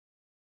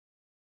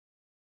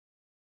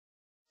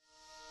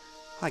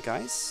Hi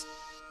guys,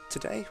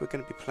 today we're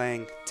going to be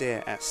playing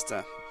Dear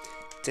Esther.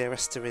 Dear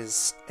Esther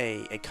is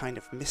a kind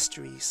of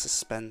mystery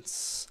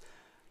suspense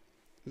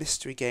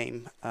mystery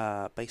game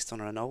based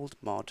on an old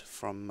mod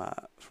from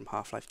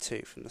Half-Life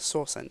 2 from the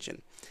Source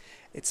engine.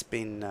 It's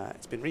been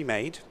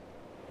remade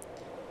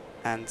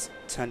and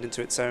turned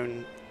into its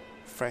own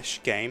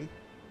fresh game.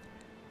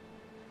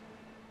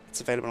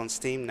 It's available on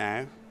Steam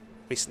now,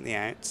 recently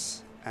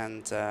out,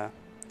 and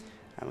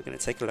we're going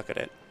to take a look at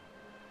it.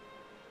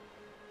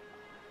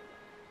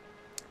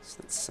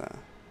 So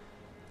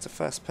it's a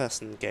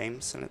first-person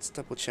game, so let's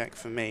double-check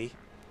for me.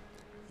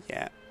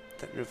 Yeah,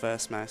 that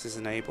reverse mouse is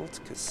enabled,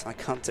 because I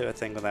can't do a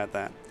thing without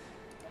that.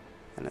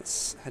 And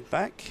let's head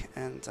back,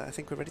 and I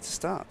think we're ready to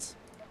start.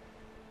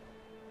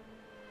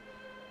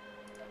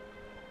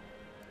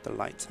 The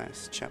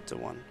Lighthouse, Chapter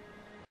 1.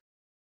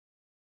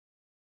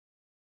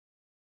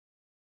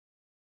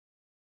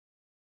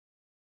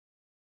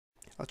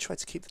 I'll try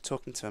to keep the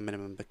talking to a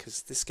minimum,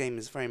 because this game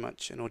is very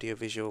much an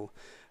audiovisual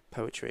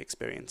poetry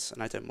experience,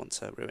 and I don't want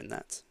to ruin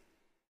that.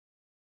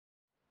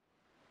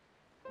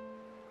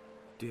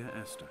 Dear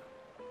Esther,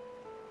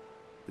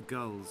 the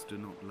gulls do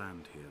not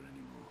land here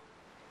anymore.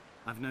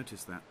 I've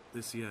noticed that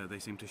this year they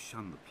seem to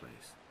shun the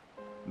place.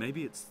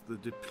 Maybe it's the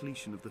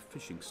depletion of the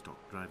fishing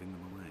stock driving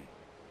them away.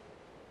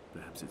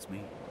 Perhaps it's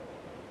me.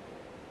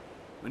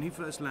 When he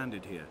first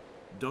landed here,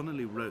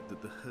 Donnelly wrote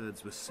that the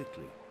herds were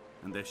sickly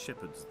and their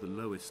shepherds the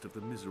lowest of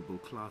the miserable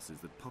classes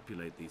that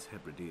populate these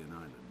Hebridean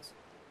islands.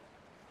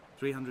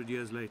 300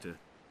 years later,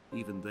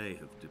 even they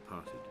have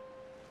departed.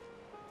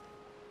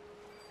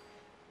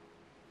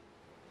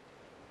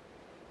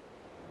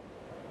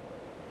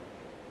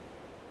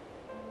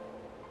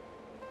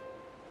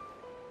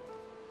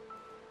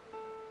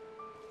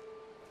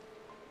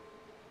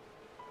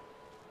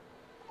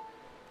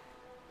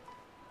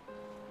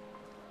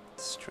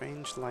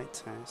 Strange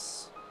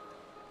lighthouse.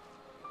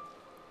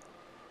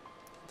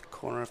 The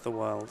corner of the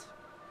world.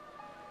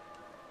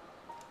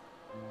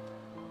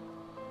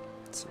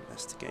 Let's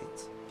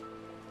investigate.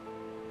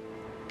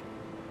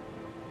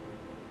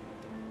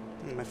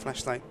 My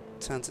flashlight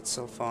turns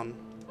itself on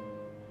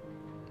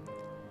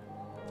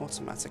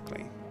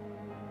automatically.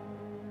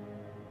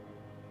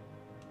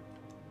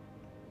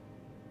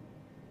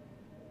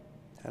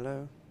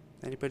 Hello?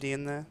 Anybody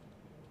in there?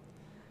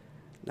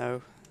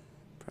 No?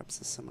 Perhaps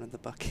there's someone in the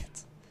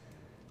bucket.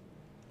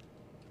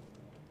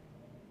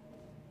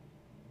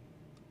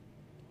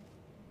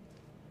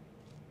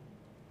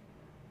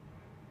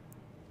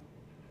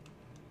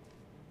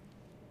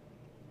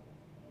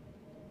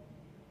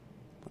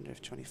 Wonder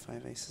if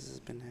 25 Aces has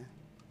been here.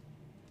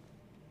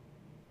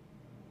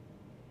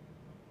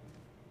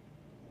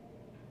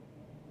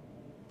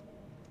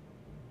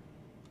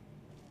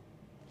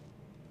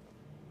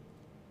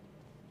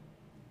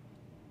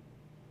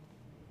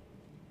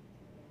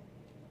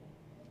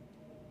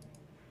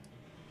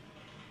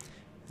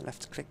 The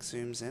left click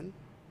zooms in.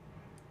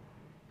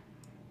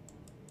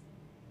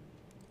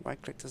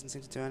 Right click doesn't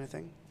seem to do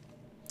anything.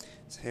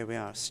 So here we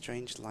are, a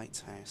strange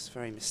lighthouse,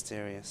 very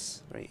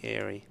mysterious, very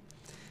eerie.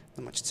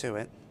 Not much to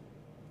it.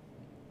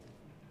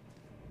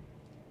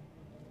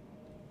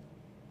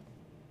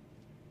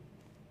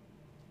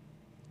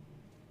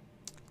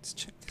 Let's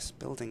check this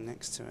building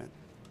next to it.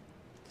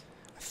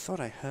 I thought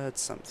I heard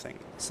something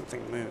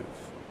move.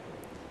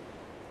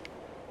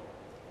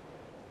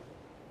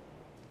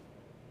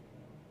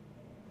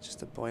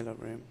 Just a boiler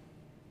room.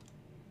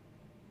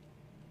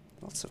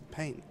 Lots of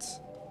paint.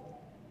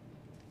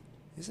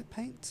 Is it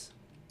paint?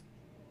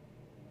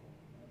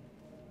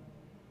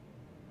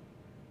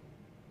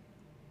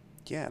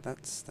 Yeah,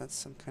 that's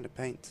some kind of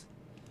paint.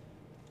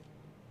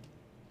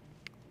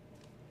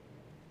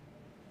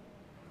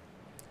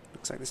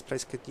 Looks like this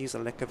place could use a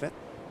lick of it.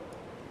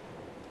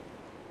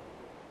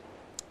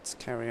 Let's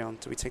carry on.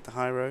 Do we take the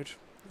high road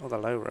or the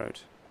low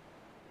road?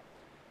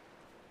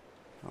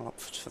 I'll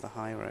opt for the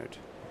high road.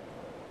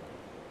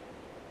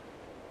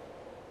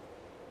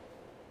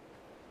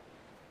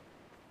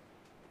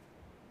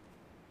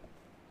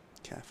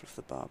 Careful of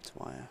the barbed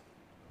wire.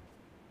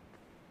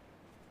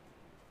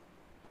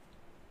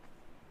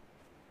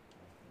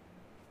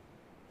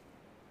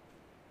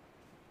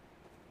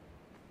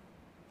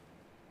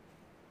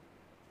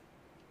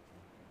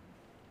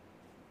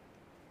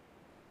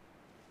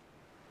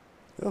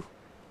 Oh!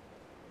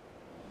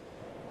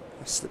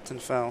 I slipped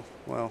and fell.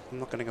 Well, I'm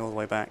not going to go all the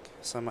way back,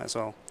 so I might as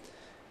well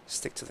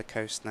stick to the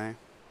coast now.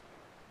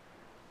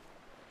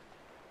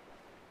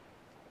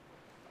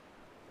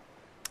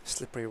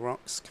 Slippery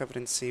rocks covered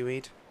in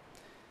seaweed.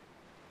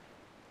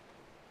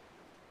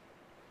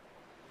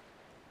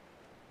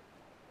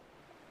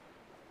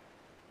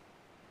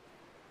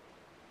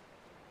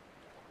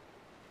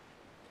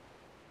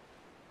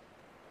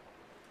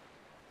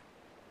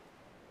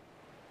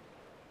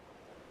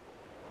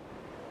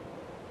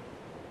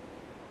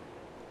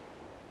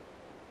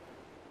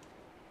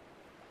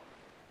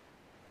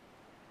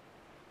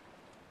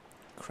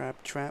 Crab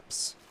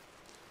traps.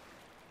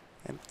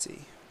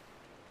 Empty.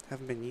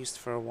 Haven't been used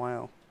for a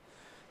while.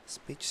 This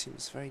beach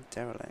seems very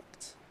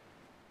derelict.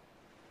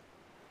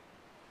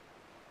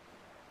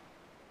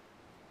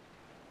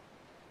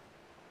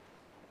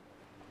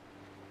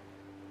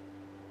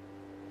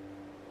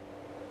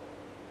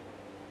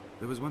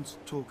 There was once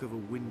talk of a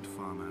wind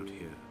farm out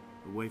here,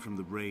 away from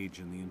the rage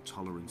and the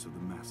intolerance of the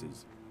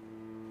masses.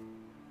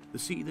 The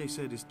sea, they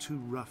said, is too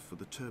rough for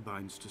the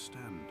turbines to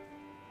stand.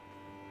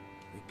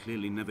 They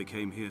clearly never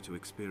came here to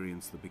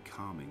experience the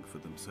becalming for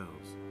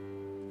themselves.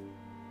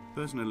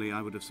 Personally,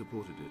 I would have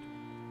supported it.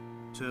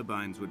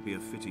 Turbines would be a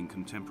fitting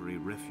contemporary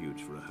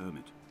refuge for a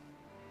hermit.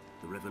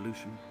 The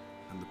revolution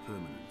and the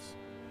permanence.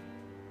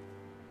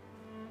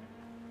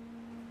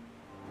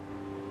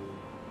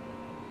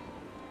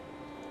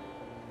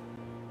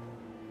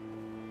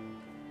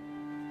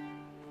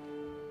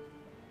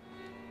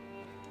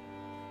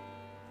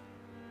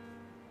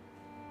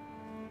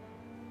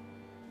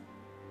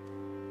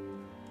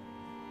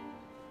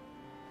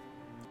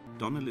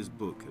 Donnelly's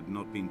book had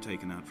not been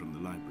taken out from the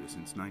library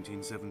since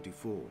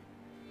 1974.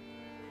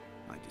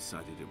 I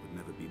decided it would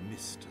never be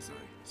missed as I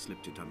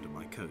slipped it under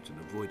my coat and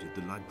avoided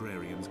the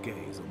librarian's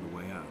gaze on the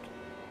way out.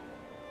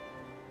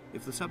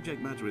 If the subject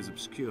matter is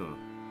obscure,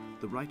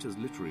 the writer's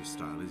literary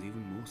style is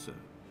even more so.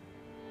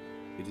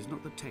 It is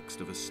not the text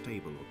of a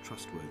stable or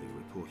trustworthy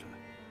reporter.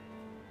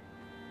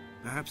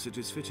 Perhaps it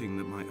is fitting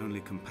that my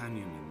only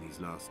companion in these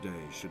last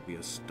days should be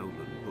a stolen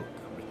book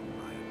written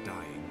by a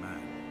dying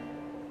man.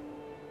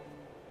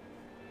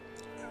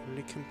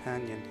 Only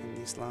companion in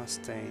these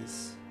last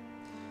days.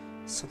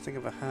 Something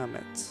of a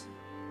hermit.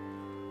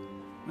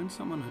 When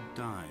someone had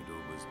died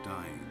or was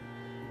dying,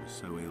 or was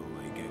so ill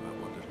they gave up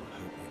what little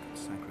hope they could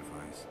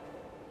sacrifice,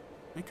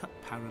 they cut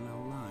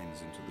parallel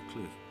lines into the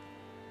cliff,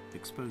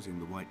 exposing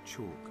the white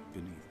chalk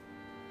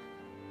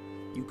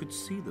beneath. You could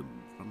see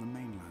them from the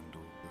mainland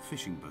or the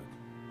fishing boat,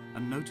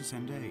 and know to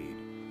send aid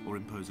or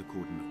impose a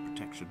cordon of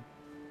protection,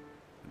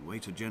 and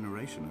wait a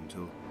generation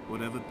until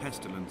whatever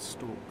pestilence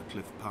stalked the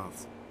cliff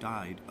paths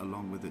died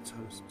along with its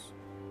hosts.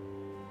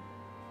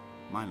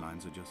 My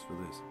lines are just for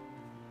this,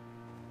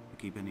 to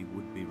keep any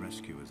would-be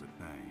rescuers at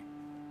bay.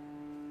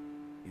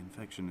 The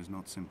infection is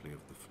not simply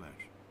of the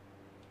flesh.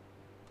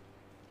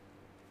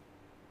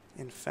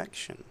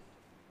 Infection?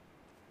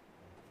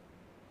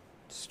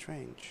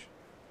 Strange.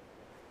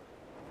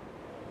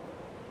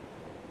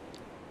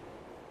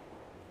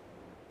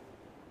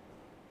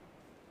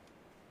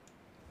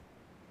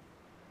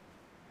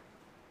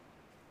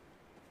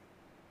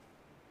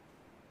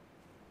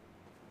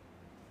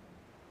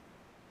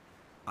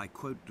 I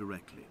quote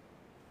directly,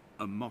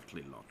 a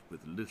motley lot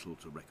with little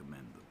to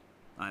recommend them.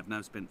 I have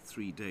now spent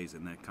 3 days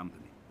in their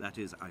company. That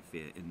is, I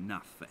fear,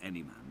 enough for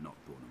any man not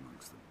born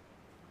amongst them.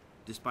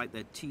 Despite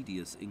their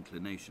tedious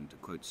inclination to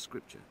quote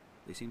scripture,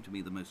 they seem to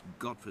me the most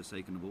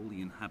God-forsaken of all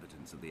the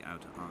inhabitants of the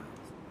Outer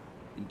Isles.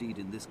 Indeed,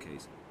 in this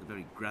case, the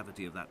very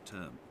gravity of that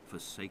term,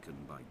 forsaken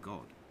by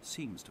God,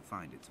 seems to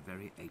find its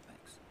very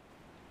apex.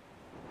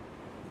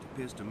 It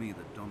appears to me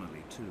that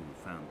Donnelly, too,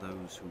 found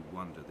those who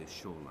wander this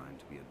shoreline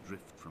to be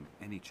adrift from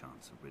any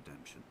chance of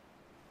redemption.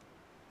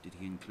 Did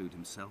he include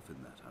himself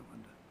in that, I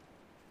wonder?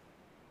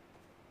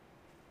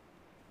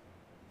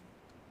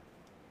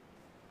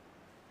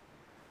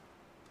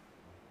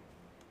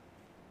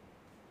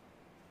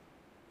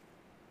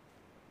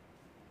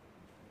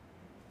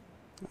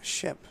 A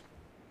ship.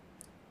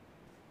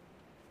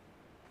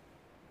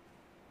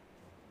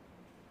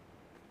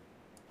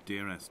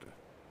 Dear Esther,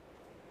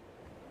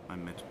 I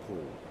met Paul.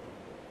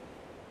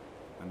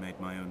 I made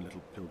my own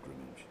little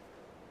pilgrimage.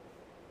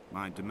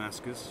 My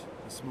Damascus,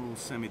 a small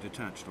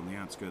semi-detached on the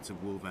outskirts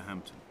of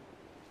Wolverhampton.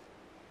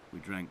 We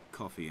drank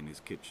coffee in his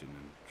kitchen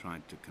and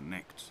tried to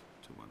connect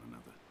to one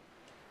another.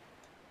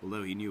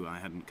 Although he knew I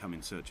hadn't come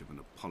in search of an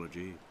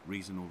apology,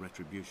 reason or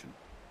retribution,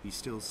 he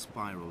still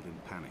spiraled in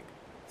panic,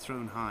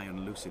 thrown high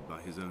and lucid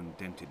by his own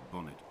dented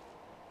bonnet.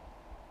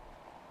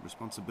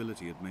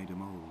 Responsibility had made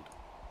him old.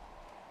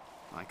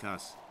 Like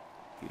us,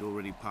 he'd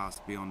already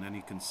passed beyond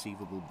any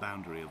conceivable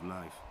boundary of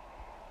life.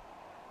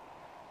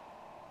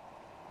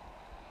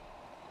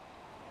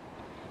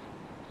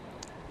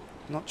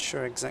 Not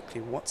sure exactly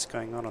what's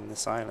going on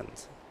this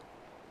island,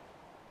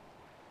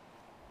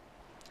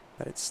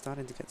 but it's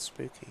starting to get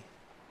spooky.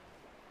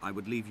 I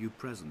would leave you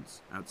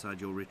presents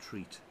outside your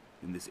retreat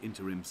in this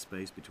interim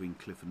space between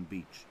cliff and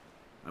beach.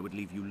 I would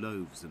leave you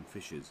loaves and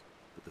fishes,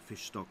 but the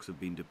fish stocks have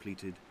been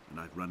depleted and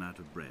I've run out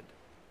of bread.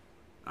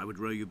 I would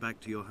row you back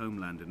to your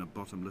homeland in a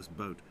bottomless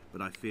boat,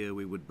 but I fear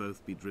we would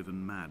both be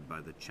driven mad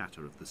by the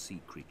chatter of the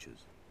sea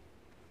creatures.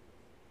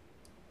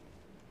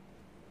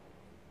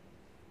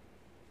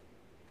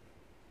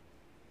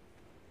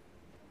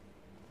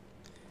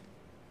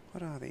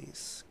 What are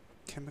these?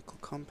 Chemical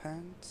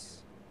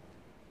compounds?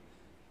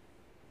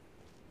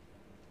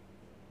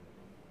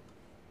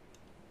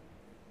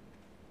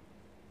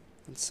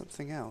 And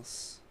something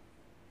else.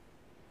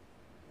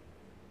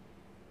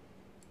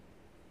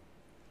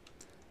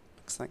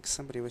 Looks like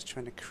somebody was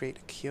trying to create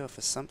a cure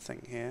for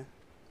something here.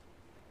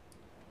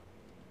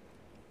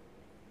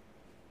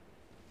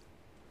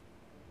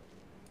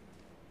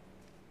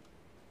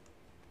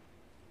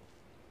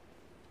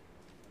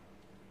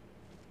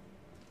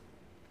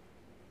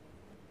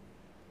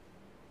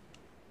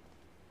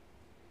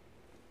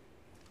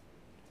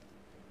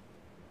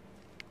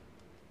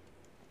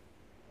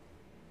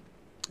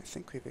 I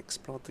think we've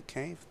explored the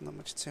cave, not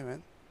much to it.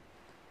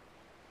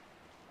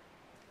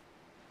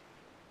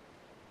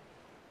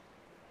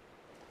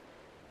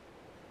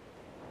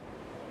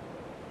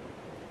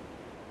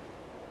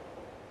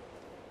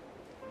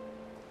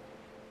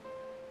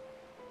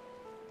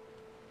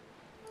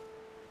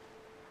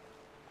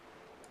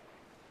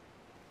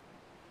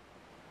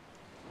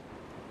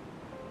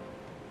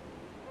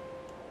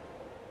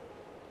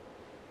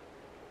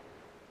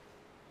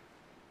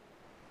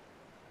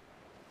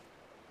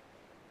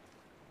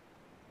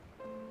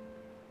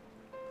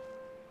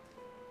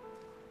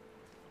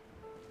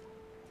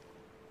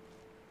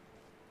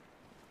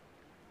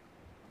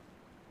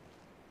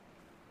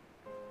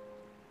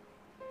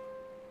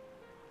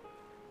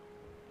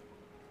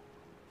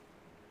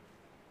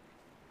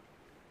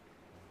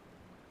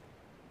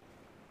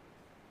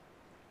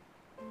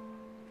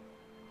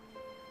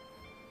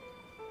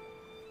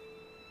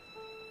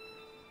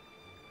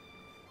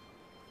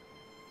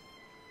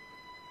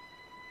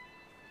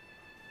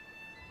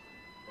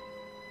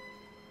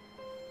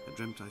 I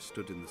dreamt I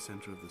stood in the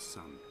center of the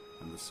sun,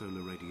 and the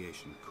solar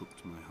radiation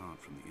cooked my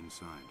heart from the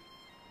inside.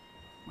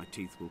 My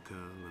teeth will curl,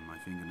 and my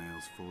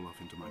fingernails fall off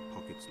into my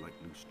pockets like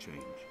loose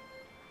change.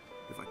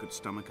 If I could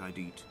stomach, I'd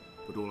eat,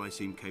 but all I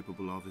seem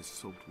capable of is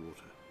salt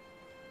water.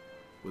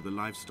 Were the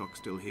livestock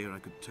still here, I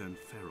could turn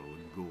feral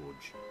and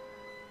gorge.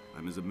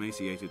 I'm as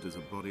emaciated as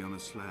a body on a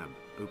slab,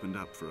 opened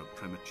up for a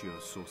premature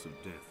source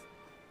of death.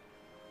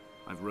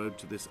 I've rowed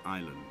to this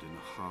island in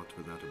a heart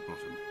without a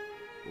bottom,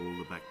 all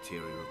the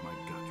bacteria of my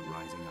gut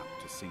rising up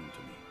to sing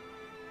to me.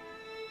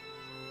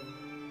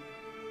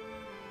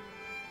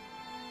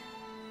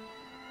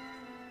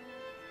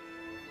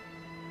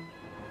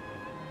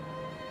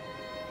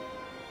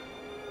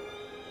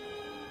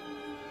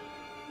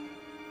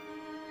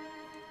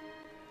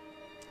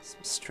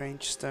 Some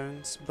strange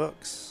stones,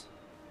 books,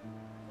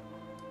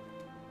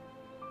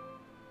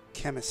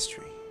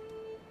 chemistry,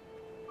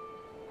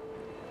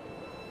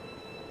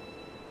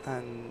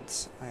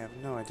 and I have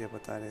no idea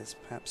what that is.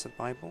 Perhaps a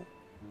Bible?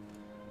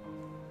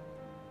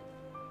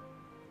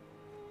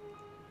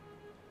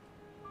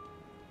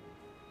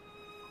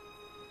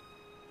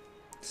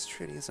 This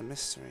truly is a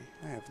mystery.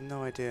 I have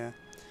no idea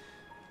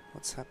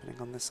what's happening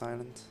on this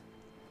island.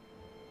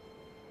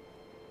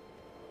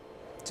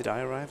 Did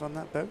I arrive on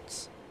that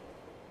boat?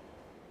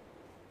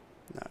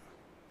 No.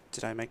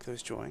 Did I make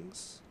those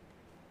drawings?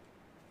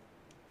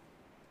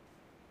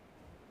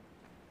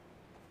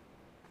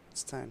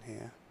 What's down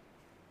here?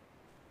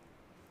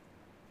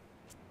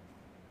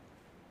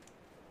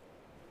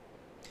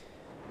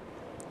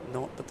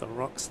 Naught but the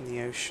rocks in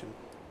the ocean.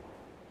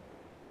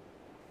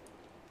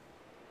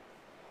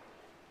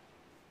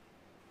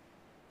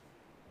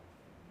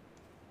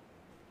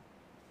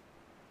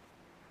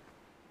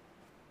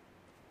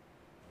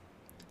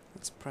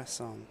 Let's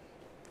press on.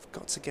 I've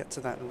got to get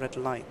to that red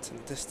light in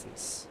the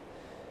distance.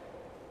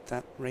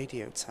 That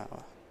radio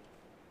tower.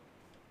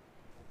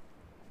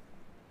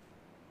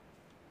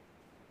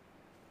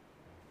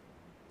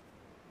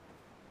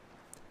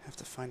 I have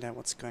to find out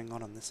what's going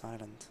on this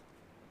island.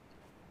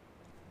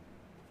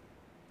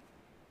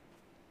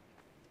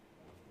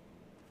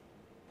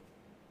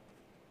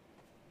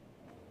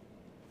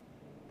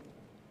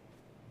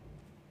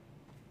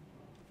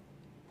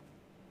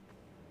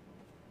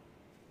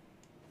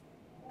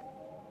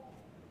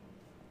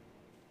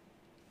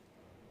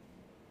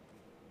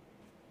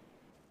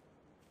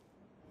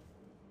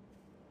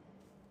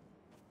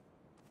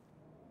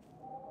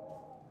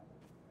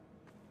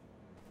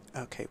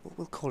 Okay, well,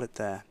 we'll call it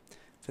there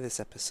for this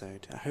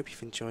episode. I hope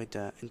you've enjoyed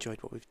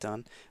what we've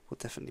done. We'll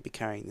definitely be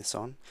carrying this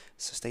on,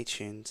 so stay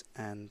tuned.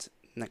 And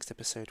next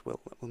episode, we'll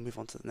move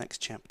on to the next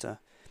chapter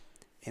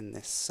in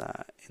this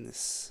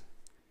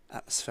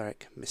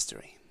atmospheric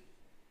mystery.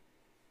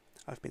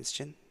 I've been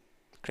Sjin.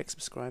 Click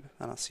subscribe,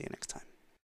 and I'll see you next time.